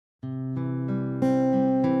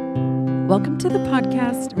Welcome to the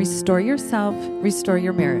podcast, Restore Yourself, Restore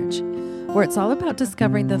Your Marriage, where it's all about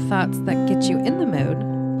discovering the thoughts that get you in the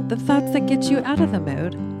mood, the thoughts that get you out of the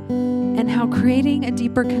mood, and how creating a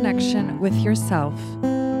deeper connection with yourself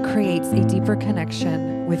creates a deeper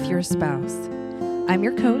connection with your spouse. I'm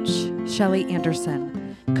your coach, Shelly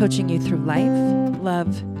Anderson, coaching you through life,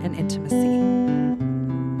 love, and intimacy.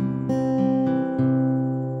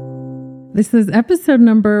 This is episode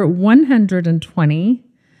number 120.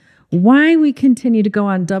 Why we continue to go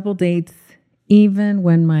on double dates even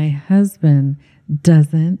when my husband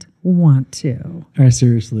doesn't want to. All right,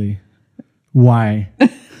 seriously. Why?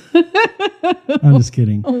 I'm just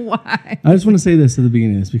kidding. Why? I just want to say this at the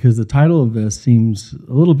beginning of this because the title of this seems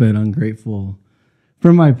a little bit ungrateful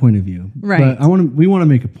from my point of view. Right. But we want to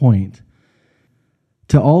make a point.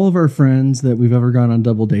 To all of our friends that we've ever gone on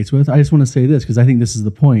double dates with, I just want to say this because I think this is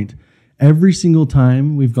the point. Every single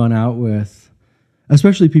time we've gone out with,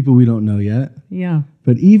 especially people we don't know yet. Yeah.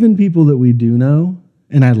 But even people that we do know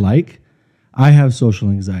and I have social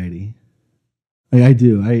anxiety. Like I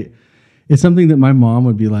do. It's something that my mom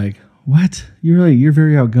would be like, "What? You're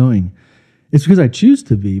very outgoing." It's because I choose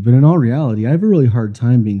to be, but in all reality, I have a really hard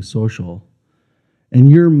time being social.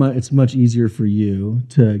 And it's much easier for you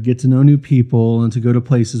to get to know new people and to go to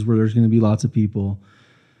places where there's going to be lots of people.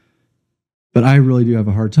 But I really do have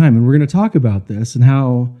a hard time. And we're going to talk about this and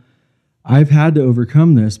how I've had to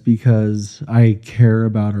overcome this because I care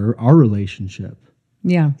about our relationship.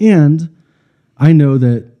 Yeah. And I know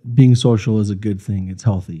that being social is a good thing. It's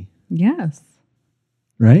healthy. Yes.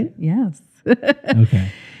 Right? Yes.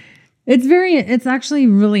 Okay. It's actually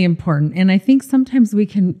really important. And I think sometimes we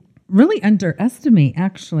can really underestimate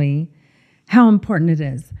actually how important it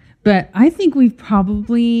is. But I think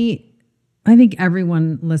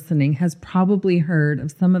everyone listening has probably heard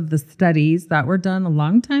of some of the studies that were done a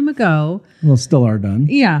long time ago. Well, still are done.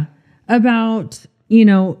 Yeah. About,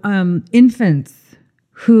 infants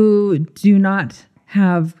who do not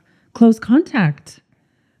have close contact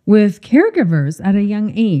with caregivers at a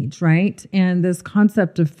young age, right? And this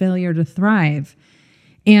concept of failure to thrive.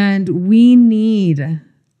 And we need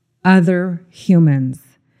other humans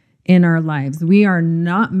in our lives. We are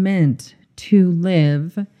not meant to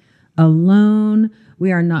live alone.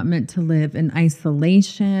 We are not meant to live in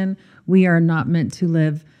isolation. We are not meant to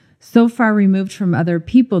live so far removed from other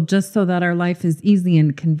people just so that our life is easy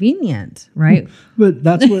and convenient, right? But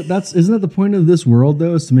isn't that the point of this world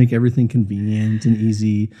though, is to make everything convenient and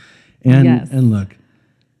easy. And Yes. And look,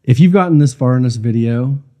 if you've gotten this far in this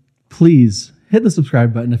video, please hit the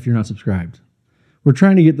subscribe button if you're not subscribed. We're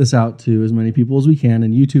trying to get this out to as many people as we can,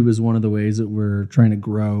 and YouTube is one of the ways that we're trying to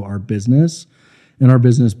grow our business, and our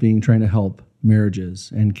business being trying to help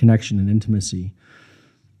marriages and connection and intimacy.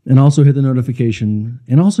 And also hit the notification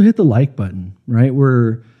and also hit the like button, right?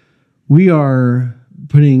 We are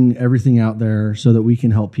putting everything out there so that we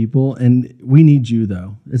can help people. And we need you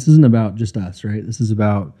though. This isn't about just us, right? This is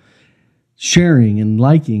about sharing and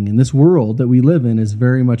liking. And this world that we live in is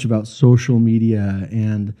very much about social media.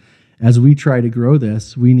 And as we try to grow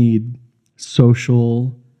this, we need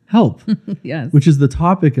social help, Yes. which is the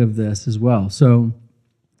topic of this as well. So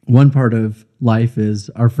one part of life is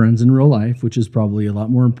our friends in real life, which is probably a lot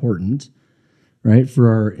more important, right, for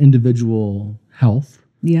our individual health.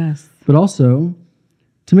 Yes. But also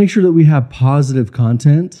to make sure that we have positive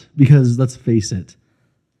content, because let's face it,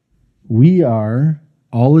 we are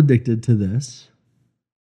all addicted to this.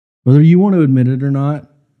 Whether you want to admit it or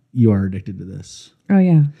not, you are addicted to this. Oh,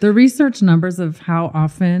 yeah. The research numbers of how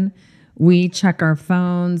often we check our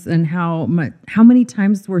phones and how many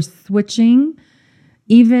times we're switching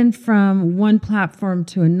even from one platform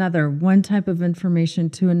to another, one type of information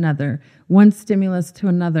to another, one stimulus to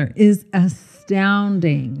another is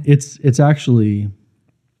astounding. It's actually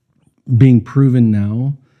being proven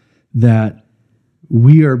now that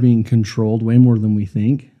we are being controlled way more than we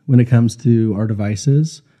think when it comes to our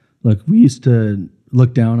devices. Look, we used to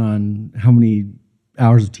look down on how many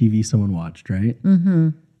hours of TV someone watched, right? Mm-hmm.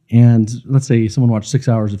 And let's say someone watched 6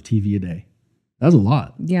 hours of TV a day. That was a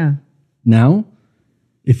lot. Yeah. Now,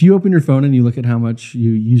 if you open your phone and you look at how much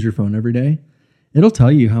you use your phone every day, it'll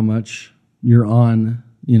tell you how much you're on,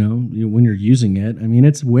 when you're using it. I mean,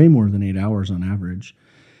 it's way more than 8 hours on average.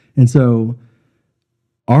 And so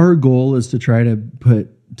our goal is to try to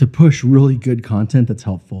push really good content that's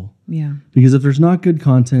helpful. Yeah. Because if there's not good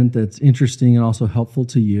content that's interesting and also helpful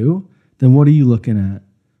to you, then what are you looking at,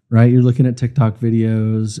 right? You're looking at TikTok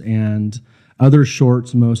videos and other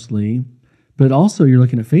shorts mostly. But also you're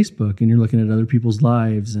looking at Facebook and you're looking at other people's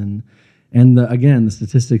lives and the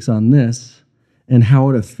statistics on this and how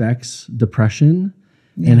it affects depression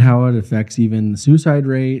and how it affects even the suicide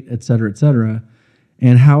rate, et cetera,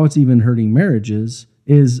 and how it's even hurting marriages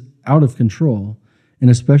is out of control. And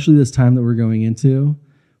especially this time that we're going into,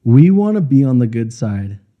 we want to be on the good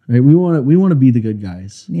side, right? We want to be the good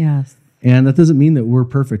guys. Yes. And that doesn't mean that we're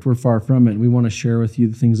perfect. We're far from it. We want to share with you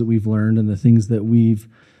the things that we've learned and the things that we've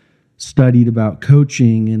studied about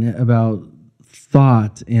coaching and about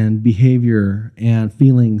thought and behavior and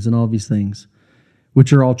feelings and all these things,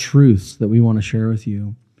 which are all truths that we want to share with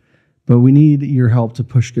you. But we need your help to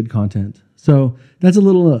push good content. So that's a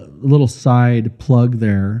little side plug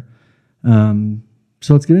there.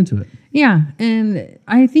 So let's get into it. Yeah. And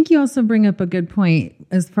I think you also bring up a good point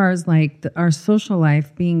as far as like our social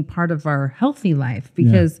life being part of our healthy life,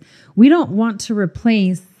 because we don't want to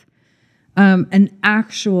replace an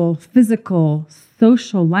actual physical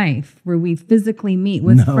social life where we physically meet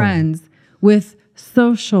with friends with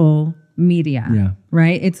social media,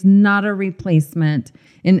 right? It's not a replacement.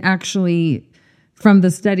 And actually, from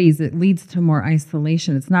the studies, it leads to more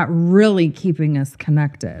isolation. It's not really keeping us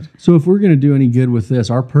connected. So if we're going to do any good with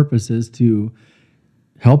this, our purpose is to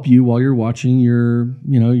help you while you're watching your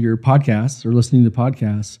podcasts or listening to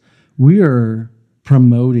podcasts. We are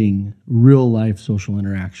promoting real life social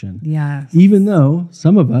interaction. Yes. Even though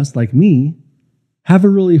some of us, like me, have a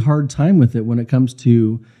really hard time with it when it comes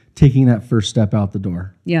to taking that first step out the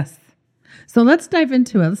door. Yes. So let's dive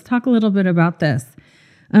into it. Let's talk a little bit about this.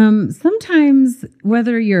 Sometimes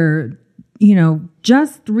whether you're,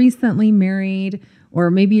 just recently married, or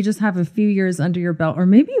maybe you just have a few years under your belt, or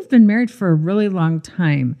maybe you've been married for a really long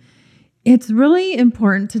time, it's really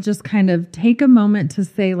important to just kind of take a moment to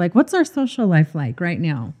say, like, what's our social life like right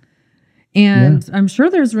now? And I'm sure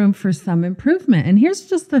there's room for some improvement. And here's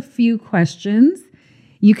just a few questions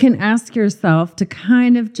you can ask yourself to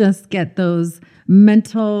kind of just get those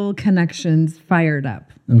mental connections fired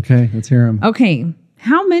up. Okay, let's hear them. Okay.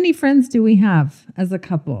 How many friends do we have as a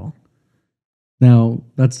couple? Now,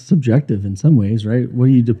 that's subjective in some ways, right?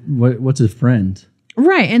 What's a friend?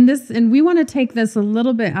 Right. And we want to take this a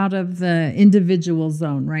little bit out of the individual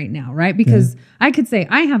zone right now, right? Because I could say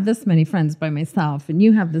I have this many friends by myself and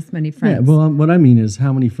you have this many friends. Yeah, well, what I mean is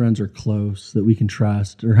how many friends are close that we can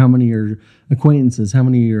trust, or how many are acquaintances? How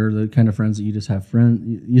many are the kind of friends that you just have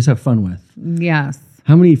fun with? Yes.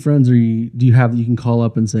 How many friends do you have that you can call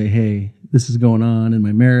up and say, hey, this is going on in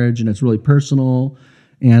my marriage and it's really personal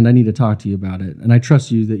and I need to talk to you about it. And I trust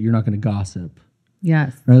you that you're not going to gossip.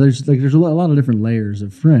 Yes. Right? There's a lot of different layers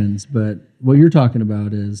of friends, but what you're talking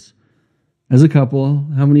about is, as a couple,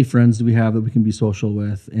 how many friends do we have that we can be social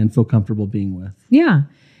with and feel comfortable being with? Yeah.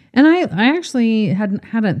 And I actually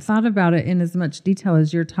hadn't thought about it in as much detail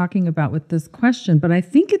as you're talking about with this question, but I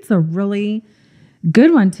think it's a really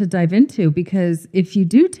good one to dive into, because if you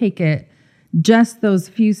do take it just those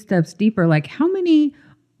few steps deeper, like how many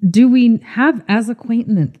do we have as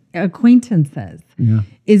acquaintances? Yeah.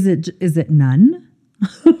 Is it none?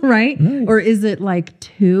 right? Or is it like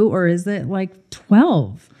 2, or is it like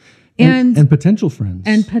 12? And potential friends.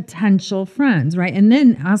 And potential friends, right? And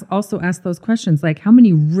then also ask those questions, like how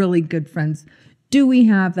many really good friends do we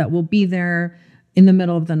have that will be there in the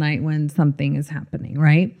middle of the night when something is happening,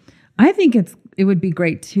 right? I think it would be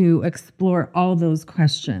great to explore all those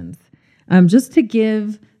questions, just to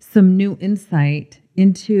give some new insight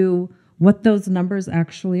into what those numbers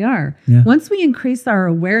actually are. Yeah. Once we increase our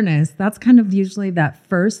awareness, that's kind of usually that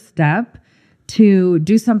first step to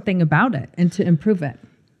do something about it and to improve it.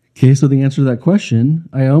 Okay, so the answer to that question,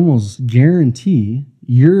 I almost guarantee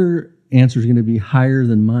your answer is going to be higher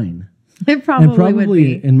than mine. It probably would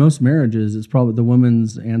be. In most marriages, it's probably the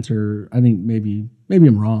woman's answer. I think maybe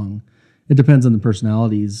I'm wrong. It depends on the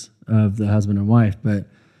personalities of the husband and wife, but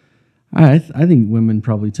I think women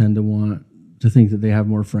probably tend to want to think that they have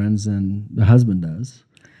more friends than the husband does.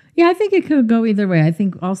 Yeah, I think it could go either way. I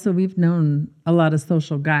think also we've known a lot of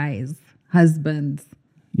social guys, husbands.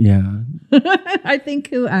 Yeah. I think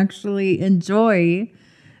who actually enjoy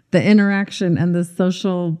the interaction and the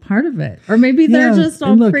social part of it. Or maybe they're just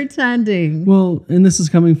all pretending. Well, and this is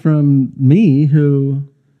coming from me who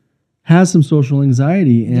has some social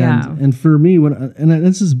anxiety. And for me,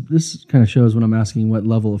 this kind of shows when I'm asking what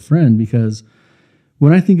level of friend, because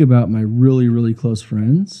when I think about my really, really close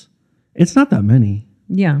friends, it's not that many.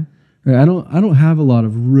 Yeah. Right? I don't have a lot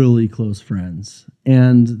of really close friends.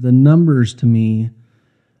 And the numbers to me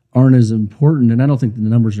aren't as important. And I don't think the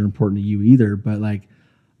numbers are important to you either. But like,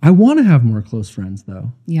 I want to have more close friends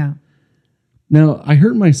though. Yeah. Now, I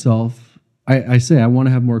hurt myself. I say I want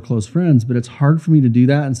to have more close friends, but it's hard for me to do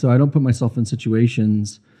that. And so I don't put myself in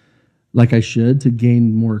situations like I should to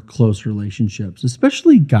gain more close relationships,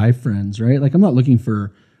 especially guy friends, right? Like I'm not looking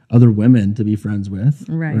for other women to be friends with.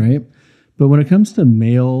 Right. But when it comes to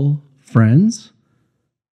male friends,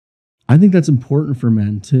 I think that's important for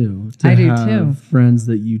men too. I do too. Friends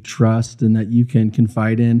that you trust and that you can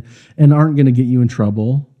confide in and aren't going to get you in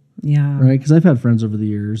trouble. Yeah. Right. Because I've had friends over the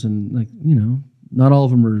years and not all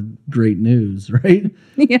of them are great news. Right.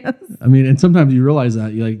 Yes. I mean, and sometimes you realize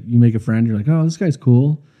that you make a friend, you're like, oh, this guy's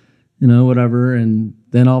cool, whatever. And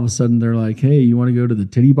then all of a sudden they're like, hey, you want to go to the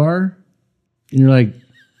titty bar? And you're like,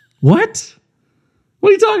 what? What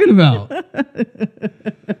are you talking about?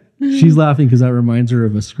 She's laughing because that reminds her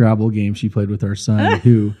of a Scrabble game she played with our son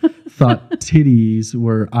who thought titties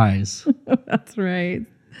were eyes. That's right.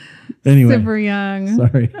 Anyway. Super young.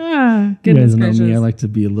 Sorry. Goodness you guys know gracious. me. I like to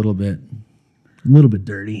be a little bit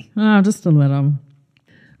dirty. Oh, just a little.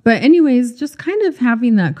 But anyways, just kind of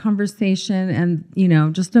having that conversation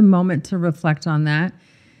and, just a moment to reflect on that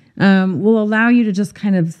will allow you to just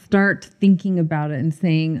kind of start thinking about it and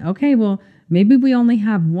saying, okay, well, maybe we only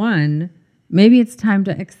have one. Maybe it's time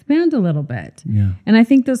to expand a little bit. Yeah. And I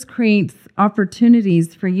think this creates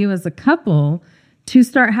opportunities for you as a couple to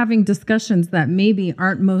start having discussions that maybe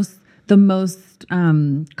aren't the most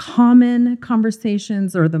common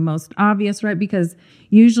conversations or the most obvious, right? Because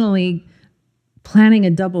usually planning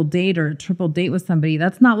a double date or a triple date with somebody,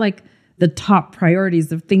 that's not like the top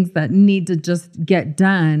priorities of things that need to just get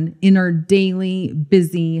done in our daily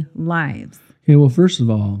busy lives. Okay, well, first of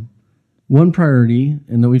all, one priority,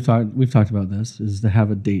 and then we've talked about this, is to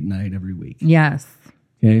have a date night every week. Yes.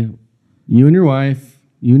 Okay, you and your wife,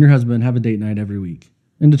 you and your husband have a date night every week,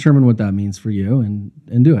 and determine what that means for you, and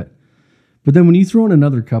do it. But then when you throw in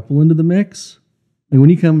another couple into the mix, like when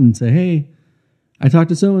you come and say, "Hey, I talked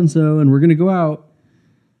to so and so, and we're going to go out,"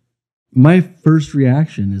 my first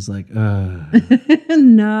reaction is like, no,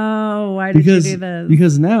 why did you do this?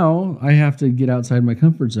 Because now I have to get outside my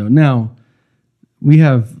comfort zone. Now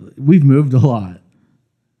we've moved a lot.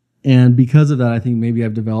 And because of that, I think maybe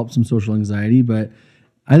I've developed some social anxiety, but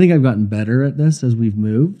I think I've gotten better at this as we've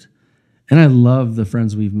moved. And I love the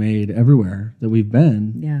friends we've made everywhere that we've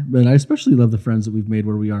been. Yeah. But I especially love the friends that we've made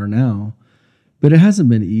where we are now. But it hasn't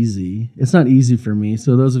been easy. It's not easy for me.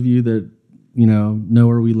 So those of you that know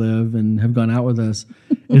where we live and have gone out with us,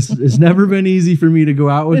 it's never been easy for me to go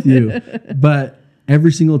out with you. But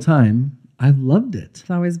every single time, I've loved it.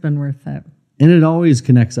 It's always been worth it. And it always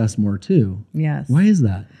connects us more too. Yes. Why is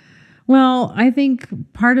that? Well, I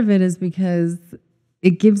think part of it is because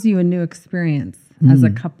it gives you a new experience as a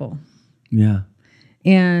couple. Yeah.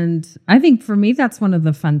 And I think for me, that's one of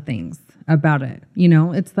the fun things about it.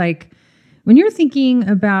 It's like when you're thinking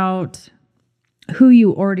about who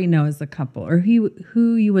you already know as a couple or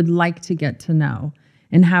who you would like to get to know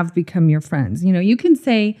and have become your friends. You can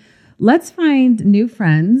say, let's find new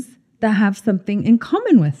friends that have something in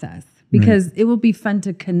common with us. Because it will be fun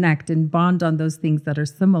to connect and bond on those things that are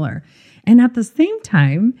similar. And at the same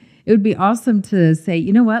time, it would be awesome to say,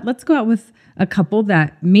 you know what, let's go out with a couple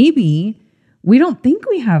that maybe we don't think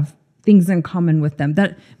we have things in common with them,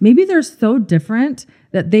 that maybe they're so different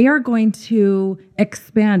that they are going to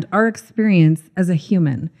expand our experience as a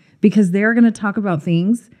human because they're going to talk about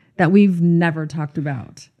things that we've never talked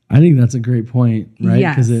about. I think that's a great point, right?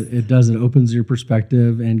 Yes. Because it opens your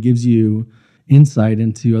perspective and gives you insight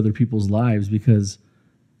into other people's lives because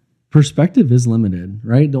perspective is limited,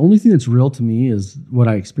 right? The only thing that's real to me is what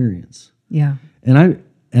I experience. Yeah. And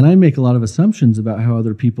I make a lot of assumptions about how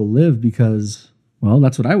other people live because, well,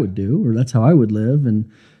 that's what I would do or that's how I would live. And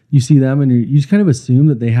you see them and you just kind of assume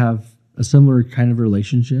that they have a similar kind of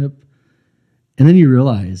relationship. And then you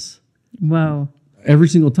realize, whoa, every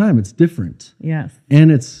single time it's different. Yes.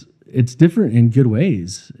 And it's different in good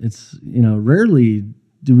ways. It's, rarely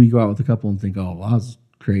do we go out with a couple and think, oh, well, that's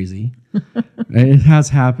crazy. It has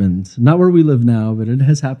happened. Not where we live now, but it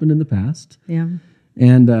has happened in the past. Yeah.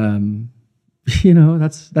 And,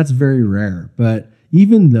 that's very rare. But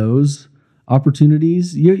even those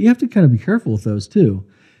opportunities, you have to kind of be careful with those too.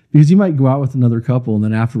 Because you might go out with another couple and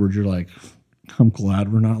then afterwards you're like, I'm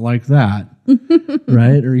glad we're not like that.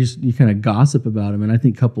 Right? Or you kind of gossip about them. And I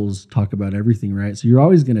think couples talk about everything, right? So you're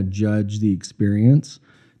always going to judge the experience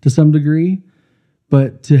to some degree.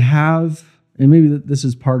 But to have, and maybe this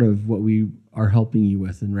is part of what we are helping you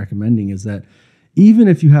with and recommending, is that even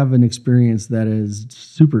if you have an experience that is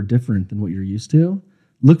super different than what you're used to,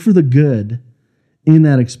 look for the good in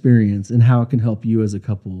that experience and how it can help you as a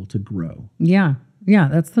couple to grow. Yeah. Yeah.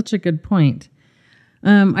 That's such a good point.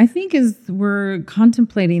 I think as we're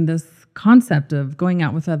contemplating this concept of going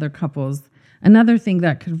out with other couples, another thing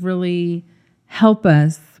that could really help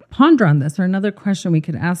us ponder on this, or another question we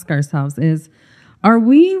could ask ourselves is, are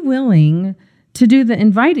we willing to do the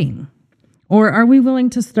inviting? Or are we willing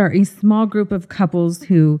to start a small group of couples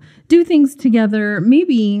who do things together,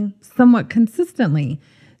 maybe somewhat consistently?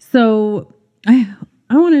 So I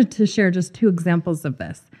wanted to share just 2 examples of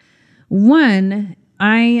this. One,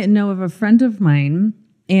 I know of a friend of mine,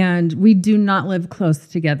 and we do not live close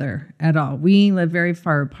together at all. We live very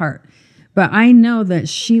far apart. But I know that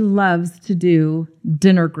she loves to do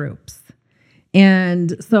dinner groups.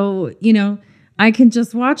 And so, I can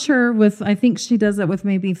just watch her with, I think she does it with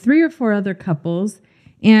maybe 3 or 4 other couples.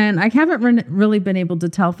 And I haven't really been able to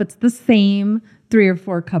tell if it's the same 3 or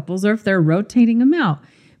 4 couples or if they're rotating them out.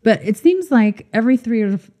 But it seems like every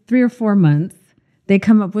 3 or 4 months, they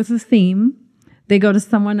come up with a theme. They go to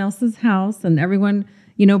someone else's house and everyone,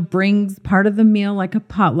 brings part of the meal like a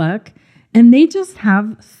potluck. And they just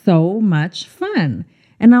have so much fun.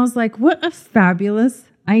 And I was like, what a fabulous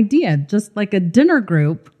idea. Just like a dinner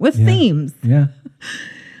group with themes. Yeah.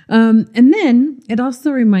 And then it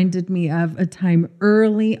also reminded me of a time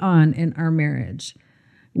early on in our marriage.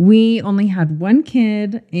 We only had 1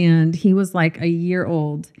 kid and he was like a year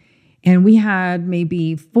old. And we had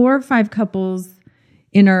maybe 4 or 5 couples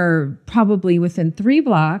probably within 3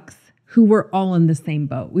 blocks who were all in the same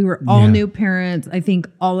boat. We were all new parents. I think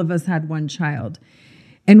all of us had 1 child.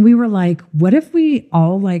 And we were like, what if we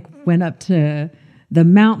all went up to the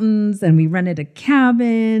mountains and we rented a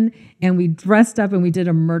cabin and we dressed up and we did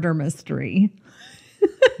a murder mystery?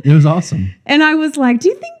 It was awesome. And I was like, do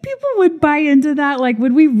you think people would buy into that?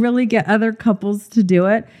 Would we really get other couples to do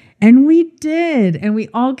it? And we did. And we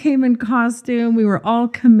all came in costume. We were all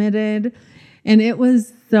committed. And it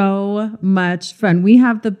was so much fun. We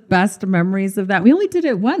have the best memories of that. We only did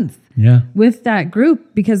it once with that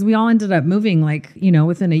group because we all ended up moving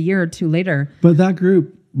within a year or 2 later. But that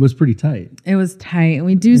group was pretty tight. It was tight. And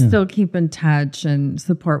we do still keep in touch and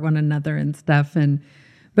support one another and stuff.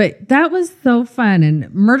 But that was so fun.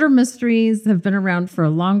 And murder mysteries have been around for a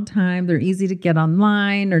long time. They're easy to get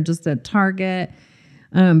online or just at Target.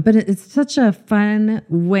 But it's such a fun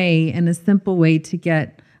way and a simple way to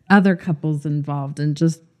get other couples involved and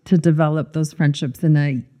just to develop those friendships in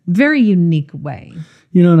a very unique way.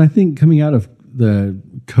 And I think coming out of the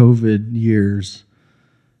COVID years,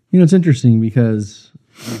 it's interesting because,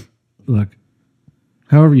 look,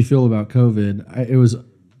 however you feel about COVID,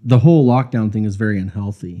 the whole lockdown thing is very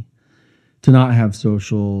unhealthy. To not have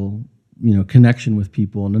social, connection with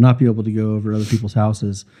people and to not be able to go over other people's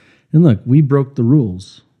houses. And look, we broke the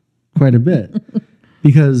rules quite a bit.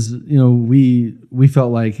 Because, we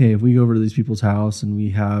felt like, hey, if we go over to these people's house and we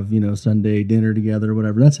have, Sunday dinner together or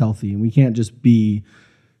whatever, that's healthy. And we can't just be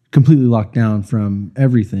completely locked down from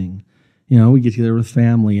everything. We get together with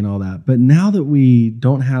family and all that. But now that we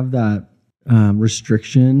don't have that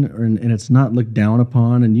restriction and it's not looked down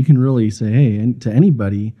upon and you can really say, hey, and to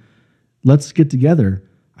anybody, let's get together.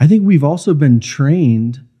 I think we've also been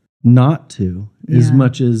trained not to as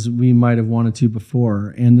much as we might have wanted to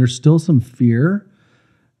before. And there's still some fear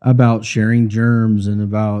about sharing germs and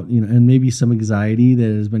about, and maybe some anxiety that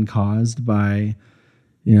has been caused by,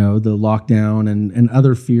 the lockdown and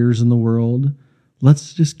other fears in the world.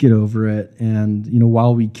 Let's just get over it. And,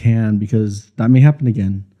 while we can, because that may happen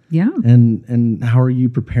again. Yeah. And how are you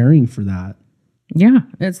preparing for that? Yeah,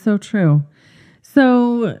 it's so true.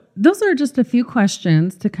 So those are just a few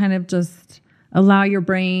questions to kind of just allow your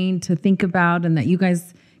brain to think about and that you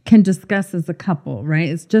guys can discuss as a couple, right?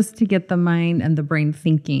 It's just to get the mind and the brain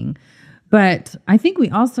thinking. But I think we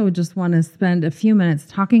also just want to spend a few minutes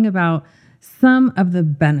talking about some of the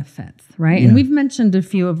benefits, right? Yeah. And we've mentioned a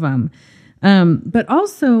few of them. But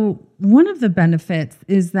also one of the benefits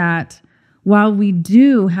is that while we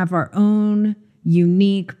do have our own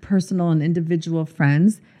unique personal and individual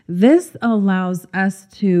friends, this allows us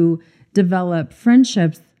to develop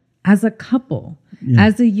friendships as a couple,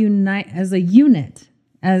 as a unit,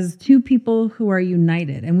 as 2 people who are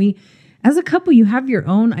united. And as a couple, you have your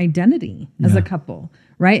own identity as a couple,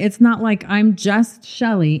 right? It's not like I'm just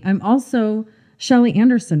Shelly. I'm also Shelly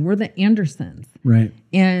Anderson. We're the Andersons. Right.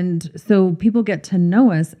 And so people get to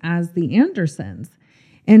know us as the Andersons.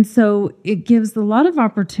 And so it gives a lot of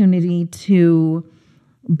opportunity to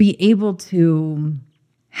be able to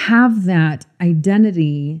have that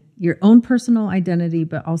identity, your own personal identity,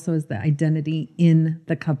 but also as the identity in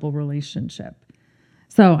the couple relationship.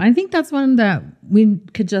 So I think that's one that we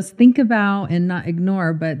could just think about and not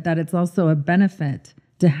ignore, but that it's also a benefit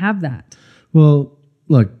to have that. Well,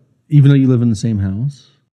 look, even though you live in the same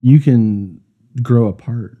house, you can grow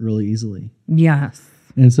apart really easily. Yes.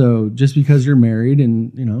 And so just because you're married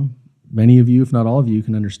and, many of you, if not all of you,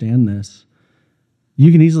 can understand this,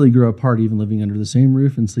 you can easily grow apart even living under the same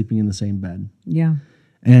roof and sleeping in the same bed. Yeah.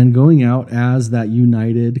 And going out as that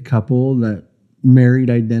united couple, that married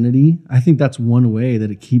identity, I think that's one way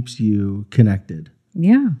that it keeps you connected.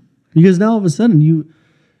 Yeah. Because now all of a sudden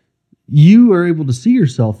you are able to see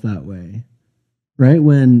yourself that way, right?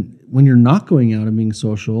 When you're not going out and being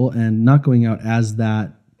social and not going out as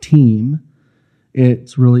that team,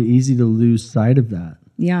 it's really easy to lose sight of that.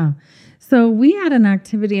 Yeah. So we had an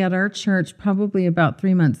activity at our church probably about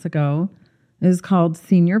 3 months ago. It was called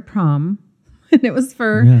Senior Prom. And it was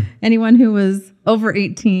for anyone who was over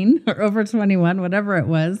 18 or over 21, whatever it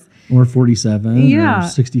was. Or 47 or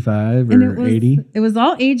 65 or 80. It was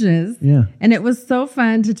all ages. Yeah. And it was so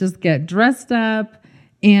fun to just get dressed up.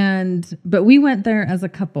 But we went there as a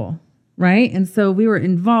couple, right? And so we were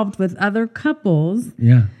involved with other couples.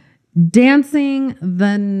 Yeah. Dancing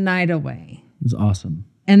the night away. It was awesome.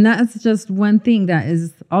 And that's just one thing that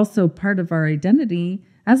is also part of our identity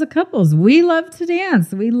as a couples. We love to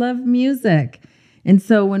dance. We love music. And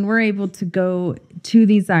so when we're able to go to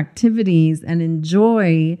these activities and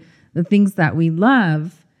enjoy the things that we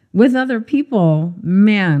love with other people,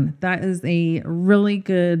 man, that is a really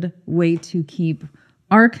good way to keep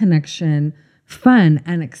our connection fun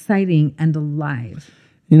and exciting and alive.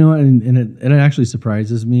 You know, and it actually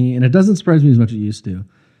surprises me, and it doesn't surprise me as much as it used to.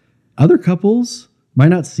 Other couples might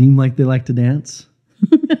not seem like they like to dance,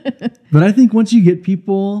 but I think once you get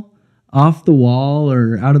people off the wall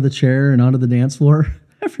or out of the chair and onto the dance floor,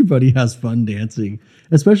 everybody has fun dancing,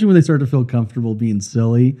 especially when they start to feel comfortable being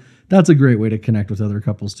silly. That's a great way to connect with other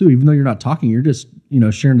couples too. Even though you're not talking, you're just,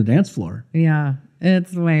 sharing the dance floor. Yeah,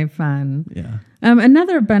 it's way fun. Yeah.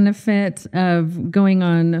 Another benefit of going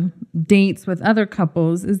on dates with other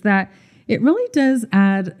couples is that it really does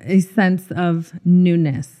add a sense of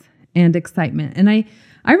newness and excitement. And I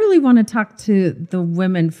really want to talk to the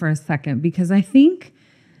women for a second, because I think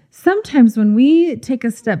sometimes when we take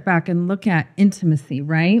a step back and look at intimacy,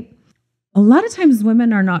 right? A lot of times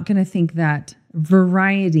women are not going to think that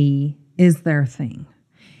variety is their thing.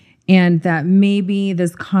 And that maybe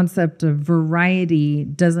this concept of variety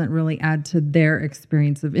doesn't really add to their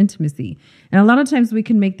experience of intimacy. And a lot of times we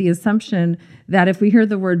can make the assumption that if we hear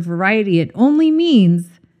the word variety, it only means,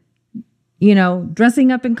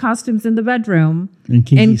 dressing up in costumes in the bedroom and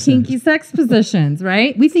kinky sex positions,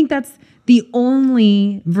 right? We think that's the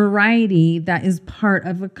only variety that is part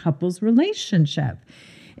of a couple's relationship.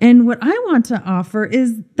 And what I want to offer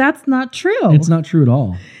is that's not true. It's not true at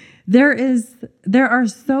all. There are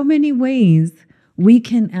so many ways we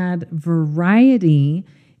can add variety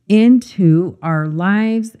into our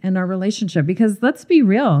lives and our relationship, because let's be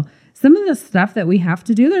real, some of the stuff that we have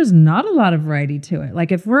to do, there's not a lot of variety to it.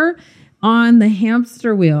 Like if we're on the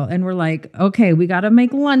hamster wheel and we're like, okay, we got to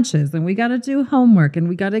make lunches and we got to do homework and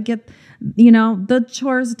we got to get, the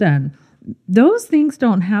chores done. Those things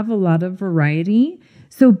don't have a lot of variety.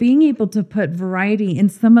 So being able to put variety in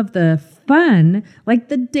some of the fun, like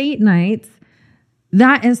the date nights,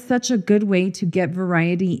 that is such a good way to get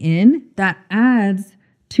variety in that adds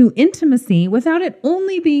to intimacy without it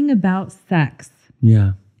only being about sex.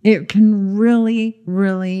 Yeah. It can really,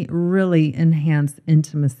 really, really enhance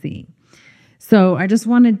intimacy. So I just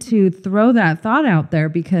wanted to throw that thought out there,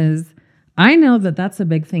 because I know that that's a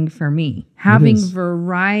big thing for me. Having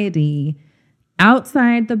variety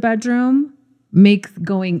outside the bedroom makes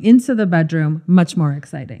going into the bedroom much more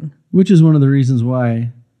exciting. Which is one of the reasons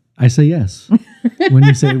why I say yes. When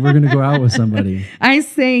you say we're going to go out with somebody. I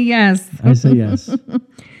say yes. I say yes.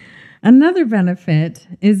 Another benefit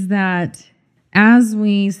is that as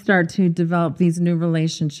we start to develop these new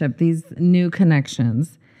relationships, these new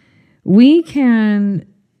connections, we can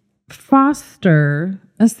foster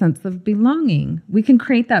a sense of belonging. We can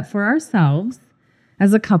create that for ourselves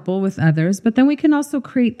as a couple with others, but then we can also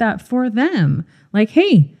create that for them. Like,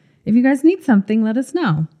 hey, if you guys need something, let us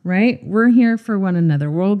know, right? We're here for one another.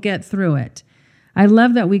 We'll get through it. I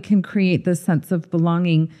love that we can create this sense of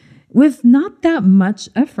belonging with not that much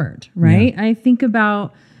effort, right? Yeah. I think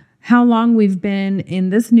about how long we've been in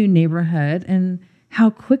this new neighborhood and how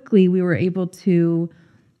quickly we were able to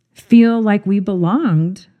feel like we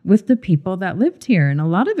belonged with the people that lived here. And a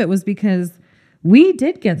lot of it was because we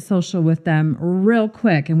did get social with them real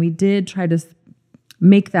quick, and we did try to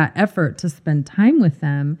make that effort to spend time with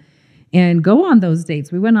them and go on those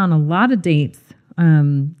dates. We went on a lot of dates,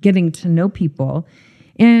 getting to know people,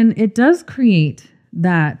 and it does create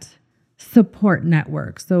that support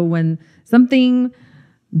network. So when something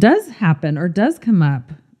does happen or does come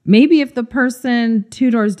up, maybe if the person 2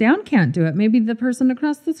 doors down can't do it, maybe the person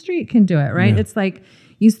across the street can do it, right? Yeah. It's like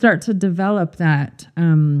you start to develop that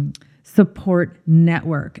support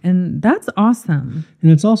network, and that's awesome.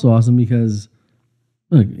 And it's also awesome because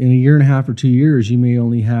look, in a year and a half or 2 years, you may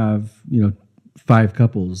only have, 5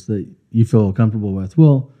 couples that you feel comfortable with.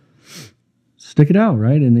 Well, stick it out,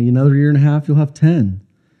 right? In another year and a half, you'll have 10.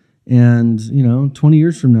 And, 20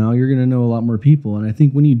 years from now, you're going to know a lot more people. And I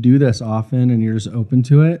think when you do this often and you're just open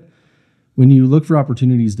to it, when you look for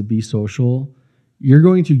opportunities to be social, you're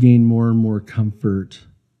going to gain more and more comfort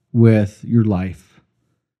with your life.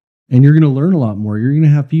 And you're going to learn a lot more. You're going to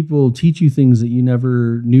have people teach you things that you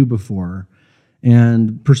never knew before.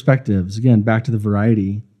 And perspectives, again, back to the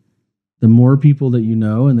variety. The more people that you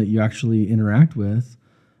know and that you actually interact with,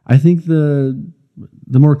 I think the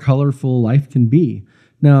more colorful life can be.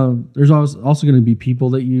 Now, there's also going to be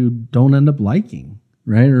people that you don't end up liking,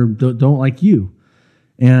 right? Or don't like you.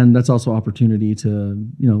 And that's also opportunity to,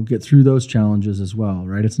 get through those challenges as well,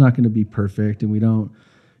 right? It's not going to be perfect, and we don't,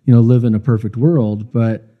 live in a perfect world.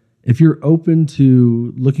 But if you're open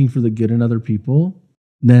to looking for the good in other people,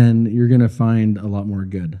 then you're going to find a lot more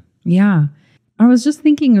good. Yeah. I was just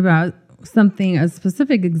thinking about a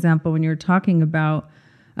specific example when you're talking about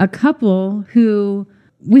a couple who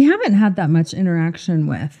we haven't had that much interaction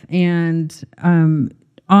with. And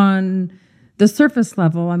on the surface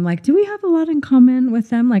level, I'm like, do we have a lot in common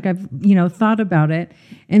with them? Like I've, thought about it.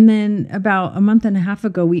 And then about a month and a half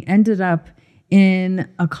ago, we ended up in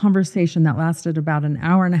a conversation that lasted about an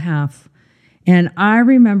hour and a half. And I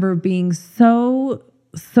remember being so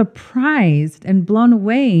surprised and blown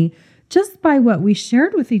away just by what we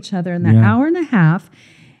shared with each other in that hour and a half.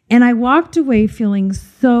 And I walked away feeling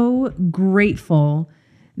so grateful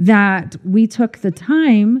that we took the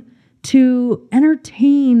time to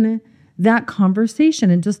entertain that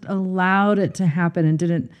conversation and just allowed it to happen and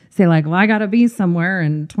didn't say like, well, I got to be somewhere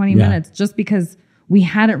in 20 minutes just because we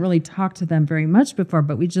hadn't really talked to them very much before.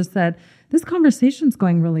 But we just said, this conversation's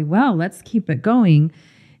going really well. Let's keep it going.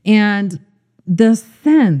 And the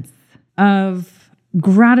sense of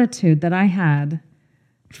gratitude that I had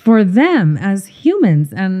for them as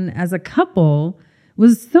humans and as a couple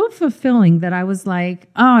was so fulfilling that I was like,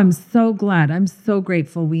 oh, I'm so glad. I'm so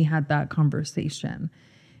grateful we had that conversation.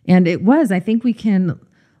 And I think we can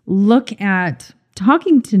look at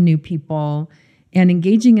talking to new people and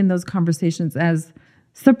engaging in those conversations as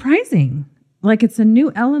surprising. Like it's a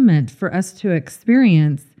new element for us to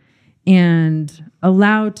experience and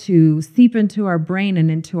allow to seep into our brain and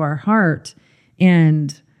into our heart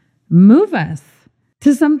and move us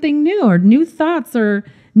to something new or new thoughts or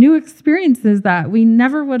new experiences that we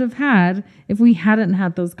never would have had if we hadn't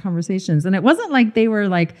had those conversations. And it wasn't like they were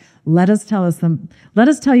like, let us tell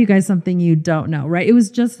you guys something you don't know, right? It was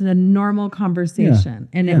just a normal conversation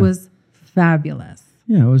and it was fabulous.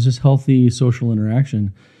 Yeah, it was just healthy social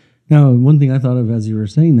interaction. Now, one thing I thought of as you were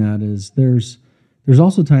saying that is there's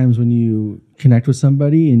also times when you connect with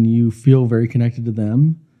somebody and you feel very connected to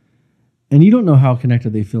them and you don't know how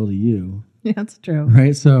connected they feel to you. Yeah, that's true.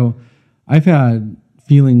 Right? So I've had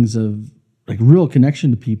feelings of like real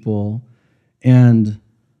connection to people, and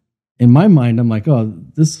in my mind, I'm like, oh,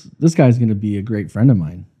 this guy's going to be a great friend of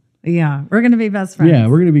mine. Yeah, we're going to be best friends. Yeah,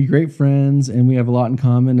 we're going to be great friends, and we have a lot in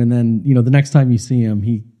common. And then, the next time you see him,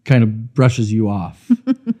 he kind of brushes you off,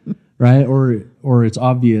 right? Or it's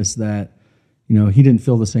obvious that, he didn't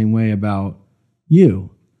feel the same way about you.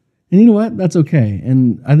 And you know what? That's okay.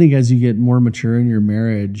 And I think as you get more mature in your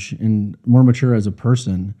marriage and more mature as a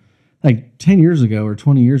person, like 10 years ago or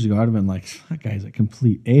 20 years ago, I'd have been like, that guy's a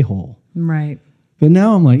complete a-hole. Right. But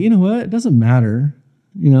now I'm like, you know what? It doesn't matter.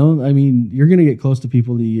 You're going to get close to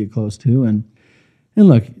people that you get close to. And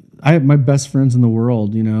look, I have my best friends in the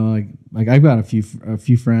world, like I've got a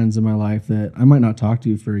few friends in my life that I might not talk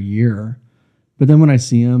to for a year. But then when I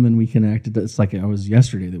see them and we connect, it's like it was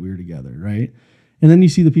yesterday that we were together, right? And then you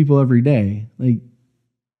see the people every day, and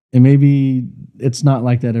maybe it's not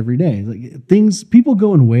like that every day. People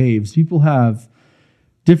go in waves. People have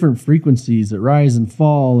different frequencies that rise and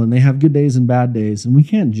fall, and they have good days and bad days. And we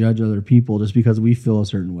can't judge other people just because we feel a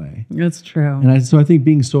certain way. That's true. And so I think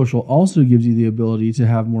being social also gives you the ability to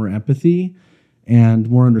have more empathy and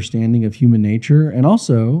more understanding of human nature, and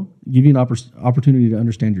also give you an opportunity to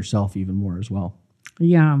understand yourself even more as well.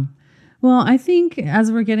 Yeah. Well, I think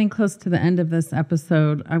as we're getting close to the end of this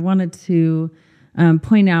episode, I wanted to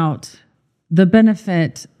point out the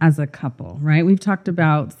benefit as a couple, right? We've talked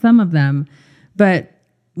about some of them, but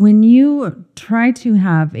when you try to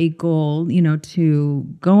have a goal, to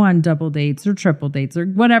go on double dates or triple dates or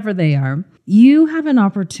whatever they are, you have an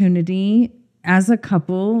opportunity as a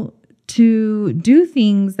couple to do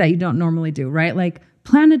things that you don't normally do, right? Like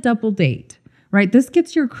plan a double date, right? This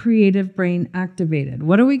gets your creative brain activated.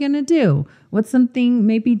 What are we going to do? What's something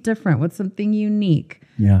maybe different? What's something unique?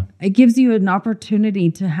 Yeah. It gives you an opportunity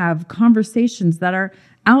to have conversations that are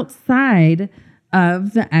outside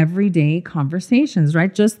of the everyday conversations,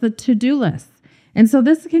 right? Just the to-do list. And so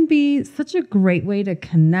this can be such a great way to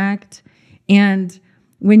connect. And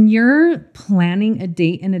when you're planning a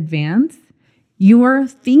date in advance, you're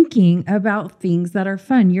thinking about things that are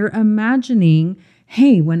fun. You're imagining,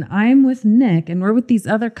 hey, when I'm with Nick and we're with these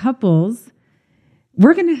other couples,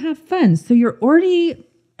 we're going to have fun. So you're already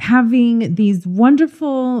having these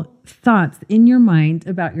wonderful thoughts in your mind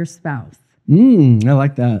about your spouse. I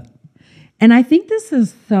like that. And I think this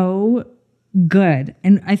is so good.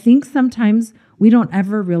 And I think sometimes we don't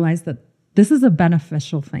ever realize that this is a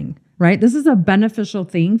beneficial thing, right? This is a beneficial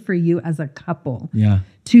thing for you as a couple. Yeah.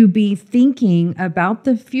 To be thinking about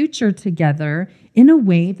the future together in a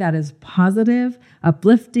way that is positive,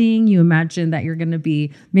 uplifting. You imagine that you're going to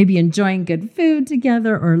be maybe enjoying good food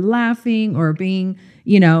together or laughing or being,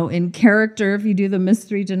 in character if you do the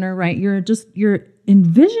mystery dinner, right? You're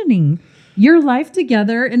envisioning your life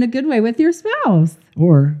together in a good way with your spouse.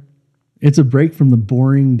 Or it's a break from the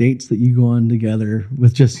boring dates that you go on together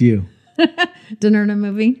with just you. Dinner and a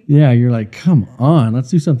movie? Yeah, you're like, come on, let's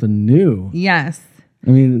do something new. Yes. I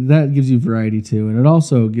mean, that gives you variety too. And it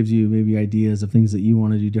also gives you maybe ideas of things that you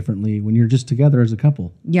want to do differently when you're just together as a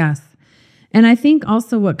couple. Yes. And I think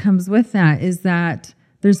also what comes with that is that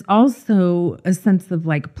there's also a sense of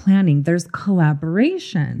like planning. There's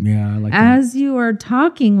collaboration. Yeah, I like that. As you are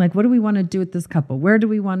talking, like, what do we want to do with this couple? Where do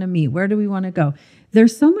we want to meet? Where do we want to go?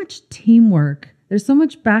 There's so much teamwork. There's so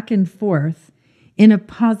much back and forth in a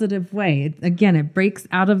positive way. It breaks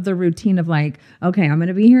out of the routine of like, okay, I'm going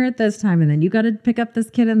to be here at this time, and then you got to pick up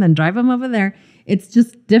this kid and then drive him over there. It's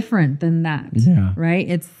just different than that. Yeah. Right?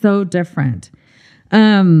 It's so different.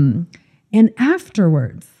 And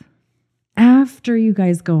afterwards, after you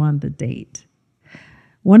guys go on the date,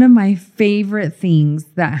 one of my favorite things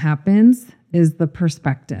that happens is the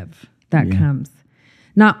perspective that comes.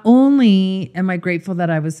 Not only am I grateful that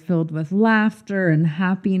I was filled with laughter and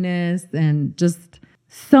happiness and just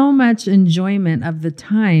so much enjoyment of the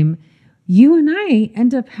time, you and I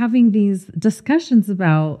end up having these discussions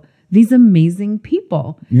about these amazing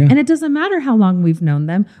people. Yeah. And it doesn't matter how long we've known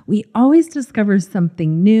them. We always discover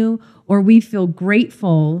something new, or we feel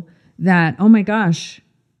grateful that, oh my gosh,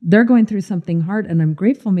 they're going through something hard and I'm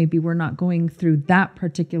grateful maybe we're not going through that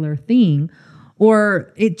particular thing.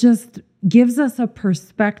 Or it just gives us a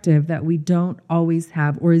perspective that we don't always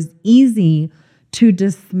have or is easy to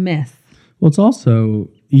dismiss. Well, it's also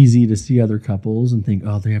easy to see other couples and think,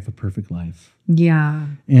 oh, they have a perfect life. Yeah.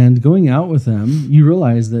 And going out with them, you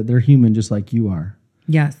realize that they're human just like you are.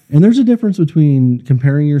 Yes. And there's a difference between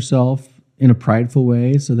comparing yourself in a prideful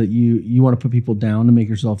way so that you want to put people down to make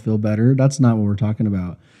yourself feel better. That's not what we're talking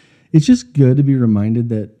about. It's just good to be reminded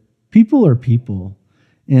that people are people.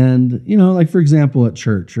 And, like for example, at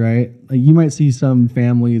church, right? Like you might see some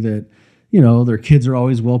family that, their kids are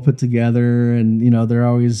always well put together and, they're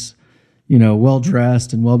always, well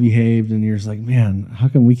dressed and well behaved. And you're just like, man, how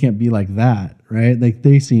come we can't be like that? Right? Like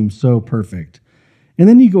they seem so perfect. And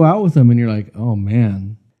then you go out with them and you're like, oh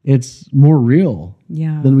man, it's more real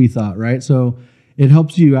than we thought, right? So it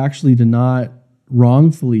helps you actually to not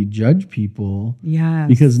wrongfully judge people. Yeah.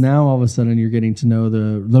 Because now all of a sudden you're getting to know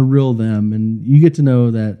the real them, and you get to know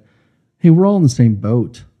that, hey, we're all in the same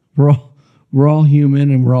boat. We're all human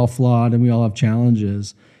and we're all flawed and we all have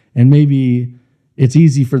challenges. And maybe it's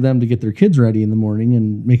easy for them to get their kids ready in the morning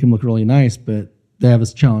and make them look really nice, but they have a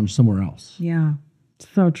challenge somewhere else. Yeah.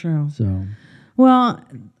 So true. So, well,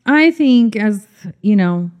 I think as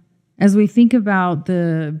we think about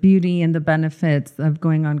the beauty and the benefits of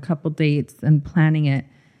going on couple dates and planning it,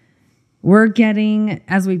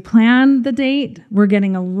 as we plan the date, we're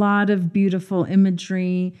getting a lot of beautiful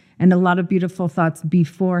imagery and a lot of beautiful thoughts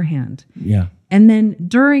beforehand. Yeah. And then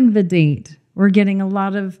during the date, we're getting a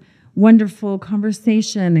lot of wonderful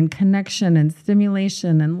conversation and connection and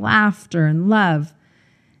stimulation and laughter and love.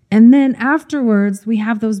 And then afterwards, we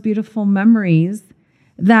have those beautiful memories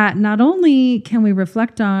that not only can we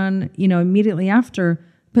reflect on, immediately after,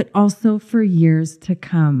 but also for years to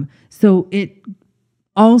come. So it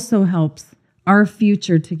also helps our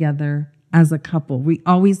future together as a couple. We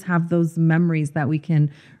always have those memories that we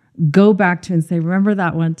can go back to and say, remember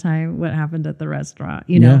that one time what happened at the restaurant,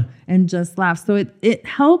 and just laugh. So it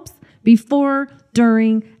helps before,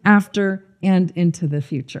 during, after, and into the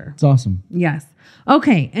future. It's awesome. Yes.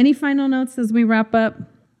 Okay. Any final notes as we wrap up?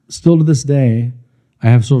 Still to this day, I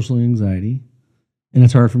have social anxiety, and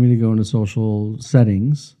it's hard for me to go into social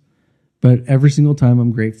settings. But every single time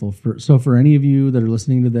I'm grateful for any of you that are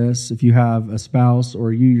listening to this, if you have a spouse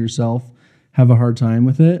or you yourself have a hard time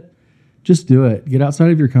with it, just do it. Get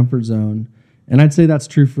outside of your comfort zone. And I'd say that's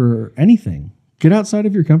true for anything. Get outside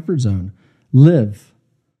of your comfort zone. Live,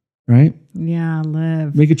 right? Yeah,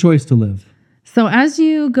 live. Make a choice to live. So as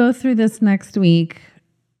you go through this next week,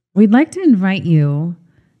 we'd like to invite you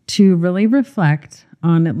to really reflect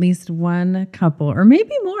on at least one couple or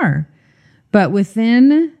maybe more. But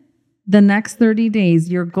within the next 30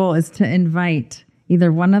 days, your goal is to invite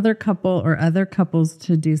either one other couple or other couples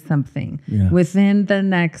to do something within the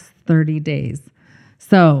next 30 days.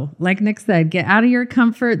 So like Nick said, get out of your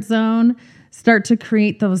comfort zone, start to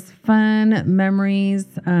create those fun memories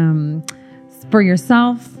for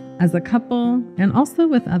yourself as a couple and also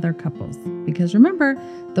with other couples. Because remember,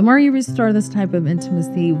 the more you restore this type of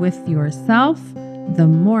intimacy with yourself, the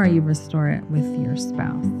more you restore it with your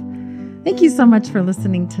spouse. Thank you so much for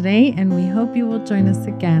listening today, and we hope you will join us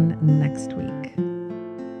again next week.